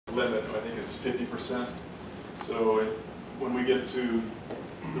is 50%. So when we get to,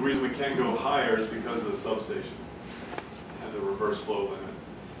 the reason we can't go higher is because of the substation. It has a reverse flow limit.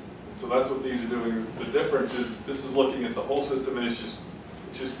 And so that's what these are doing. The difference is this is looking at the whole system, and it's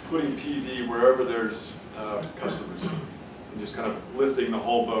just putting PV wherever there's customers, and just kind of lifting the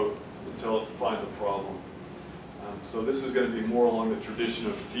whole boat until it finds a problem. So this is going to be more along the tradition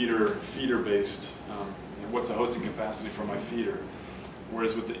of feeder-based. What's the hosting capacity for my feeder?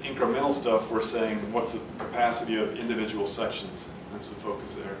 Whereas with the incremental stuff, we're saying what's the capacity of individual sections. That's the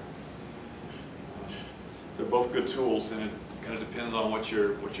focus there. They're both good tools, and it kind of depends on what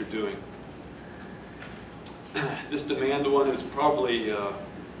you're doing. This demand one is probably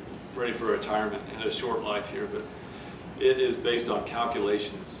ready for retirement. It had a short life here, but it is based on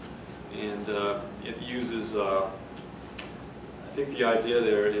calculations, and it uses. I think the idea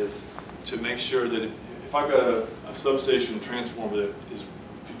there is to make sure that if I've got a substation transformer that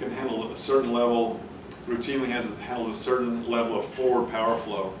can handle a certain level, routinely handles a certain level of forward power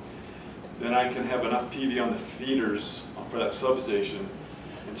flow, then I can have enough PV on the feeders for that substation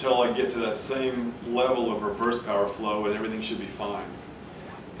until I get to that same level of reverse power flow, and everything should be fine.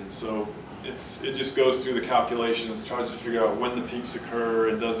 And so it just goes through the calculations, tries to figure out when the peaks occur,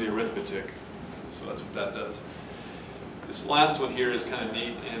 and does the arithmetic. So that's what that does. This last one here is kind of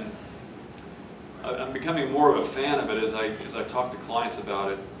neat, and I'm becoming more of a fan of it as I talk to clients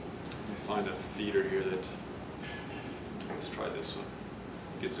about it. Let me find a feeder here that, let's try this one.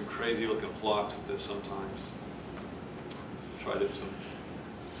 Get some crazy looking plots with this sometimes. Try this one.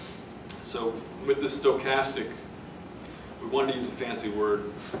 So with this stochastic, we wanted to use a fancy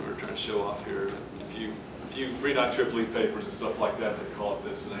word we were trying to show off here. If you read IEEE papers and stuff like that, they call it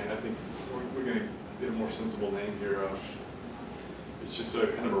this, and I think we're going to get a more sensible name here. It's just a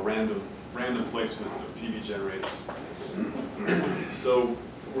kind of a random placement of PV generators. So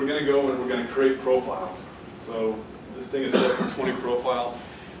we're going to go and we're going to create profiles. So this thing is set for 20 profiles.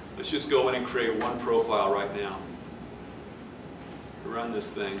 Let's just go in and create one profile right now. Run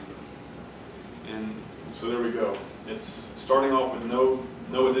this thing. And so there we go. It's starting off with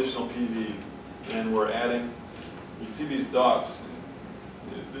no additional PV, and we're adding. You see these dots.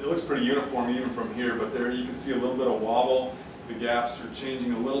 It looks pretty uniform even from here, but there you can see a little bit of wobble. The gaps are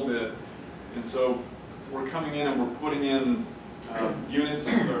changing a little bit. And so we're coming in and we're putting in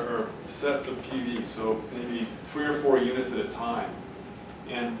units or sets of PV, so maybe 3 or 4 units at a time.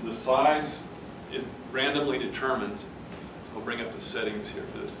 And the size is randomly determined. So I'll bring up the settings here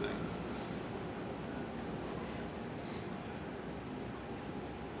for this thing.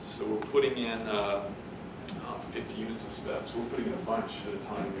 So we're putting in 50 units of steps. We're putting in a bunch at a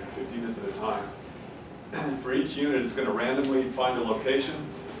time here, 50 units at a time. For each unit, it's going to randomly find a location,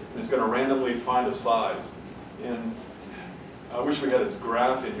 and it's going to randomly find a size. And I wish we had a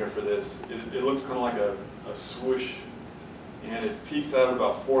graph in here for this. It looks kind of like a swoosh, and it peaks out at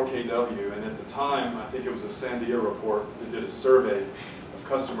about 4 kW. And at the time, I think it was a Sandia report that did a survey of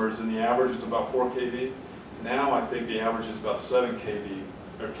customers, and the average is about 4 kV. Now I think the average is about 7 kV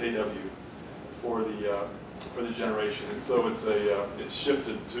or kW for the generation, and so it's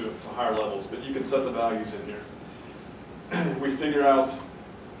shifted to higher levels. But you can set the values in here. We figure out.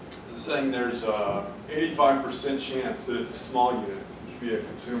 It's saying there's a 85% chance that it's a small unit, which would be a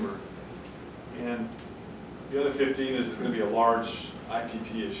consumer, and the other 15 is going to be a large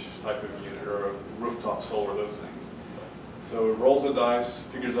IPP-ish type of unit or a rooftop solar, those things. So it rolls the dice,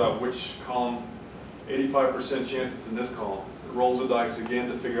 figures out which column. 85% chance it's in this column. It rolls the dice again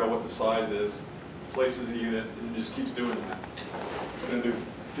to figure out what the size is, places a unit, and it just keeps doing that. It's going to do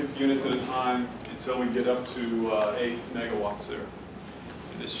 50 units at a time until we get up to 8 megawatts there.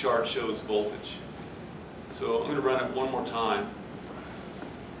 And this chart shows voltage. So I'm going to run it one more time.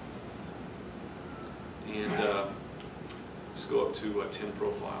 And let's go up to 10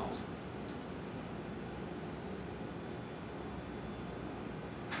 profiles.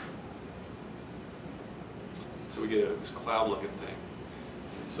 So we get this cloud-looking thing.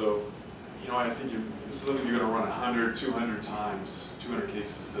 And so, you know, I think this is something you're going to run 100, 200 times, 200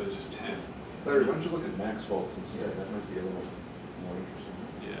 cases instead of just 10. Larry, why don't you look at max volts instead? That might be a little more interesting.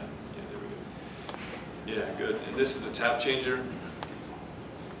 Yeah, there we go. Yeah, good. And this is the tap changer.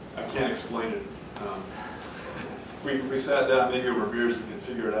 I can't explain it. If we sat down, maybe over beers, we could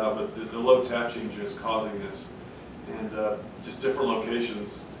figure it out, but the low tap changer is causing this. And just different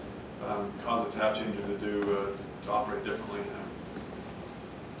locations cause the tap changer to operate differently.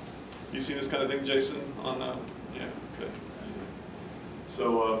 You see this kind of thing, Jason? On yeah, okay.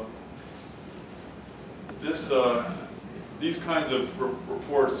 So these kinds of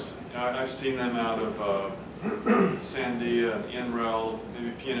reports, I've seen them out of Sandia, and NREL,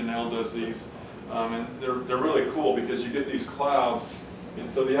 maybe PNNL does these. And they're really cool because you get these clouds. And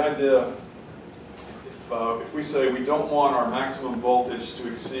so the idea, if we say we don't want our maximum voltage to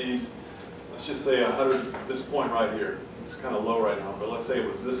exceed, let's just say 100, this point right here. It's kind of low right now, but let's say it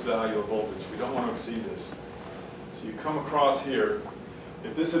was this value of voltage. We don't want to exceed this. So you come across here.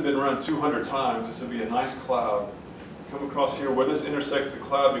 If this had been run 200 times, this would be a nice cloud. Come across here, where this intersects the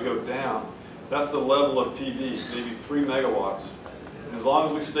cloud, we go down. That's the level of PV, maybe 3 megawatts. And as long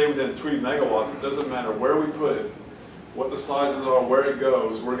as we stay within 3 megawatts, it doesn't matter where we put it, what the sizes are, where it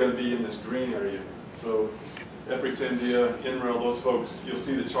goes, we're going to be in this green area. So EPRI, Sandia, NREL, those folks, you'll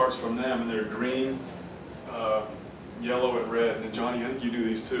see the charts from them, and they're green, yellow, and red. And Johnny, I think you do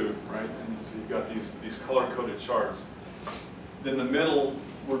these too, right? And so you've got these color-coded charts. Then the middle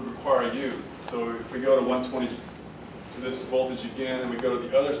would require U. So if we go to 120 to this voltage again, and we go to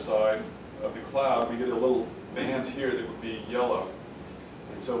the other side of the cloud, we get a little band here that would be yellow.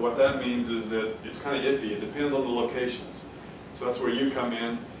 And so what that means is that it's kind of iffy. It depends on the locations. So that's where you come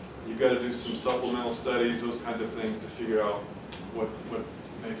in. You've got to do some supplemental studies, those kinds of things to figure out what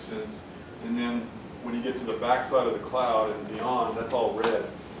makes sense. And then when you get to the back side of the cloud and beyond, that's all red.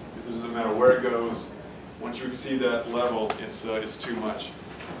 Because it doesn't matter where it goes. Once you exceed that level, it's too much.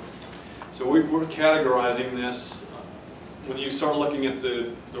 So we're categorizing this. When you start looking at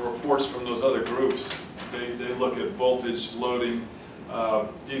the reports from those other groups, they look at voltage, loading,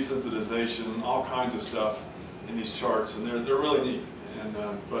 desensitization, all kinds of stuff in these charts, and they're really neat. And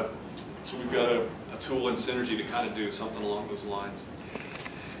so we've got a tool in Synergy to kind of do something along those lines.